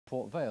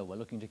Port Vale were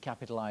looking to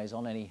capitalise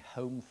on any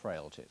home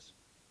frailties.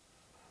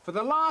 For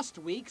the last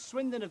week,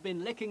 Swindon have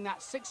been licking that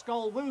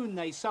 6-goal wound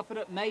they suffered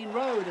at Main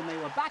Road, and they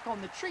were back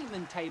on the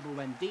treatment table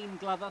when Dean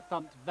Glover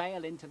thumped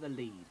Vale into the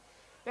lead.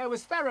 There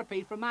was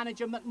therapy from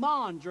manager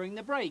McMahon during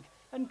the break,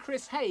 and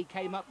Chris Hay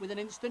came up with an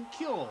instant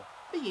cure,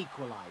 the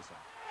equaliser.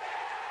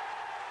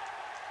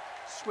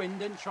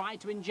 Swindon tried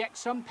to inject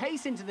some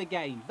pace into the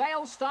game.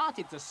 Vale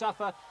started to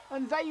suffer,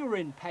 and they were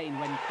in pain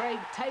when Craig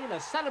Taylor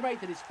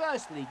celebrated his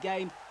first league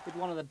game with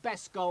one of the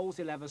best goals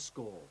he'll ever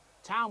score.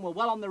 Town were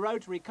well on the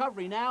road to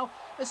recovery now.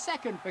 A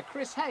second for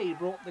Chris Hay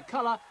brought the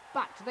colour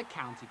back to the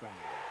county ground.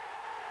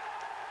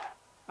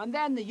 And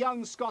then the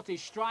young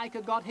Scottish striker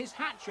got his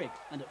hat-trick,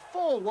 and at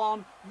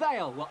 4-1,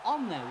 Vale were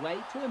on their way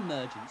to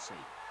emergency.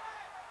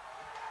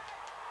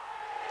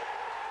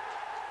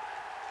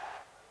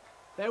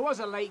 There was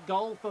a late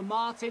goal for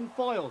Martin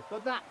Foyle,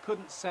 but that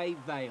couldn't save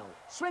Vale.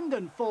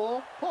 Swindon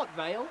 4, Port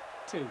Vale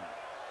 2.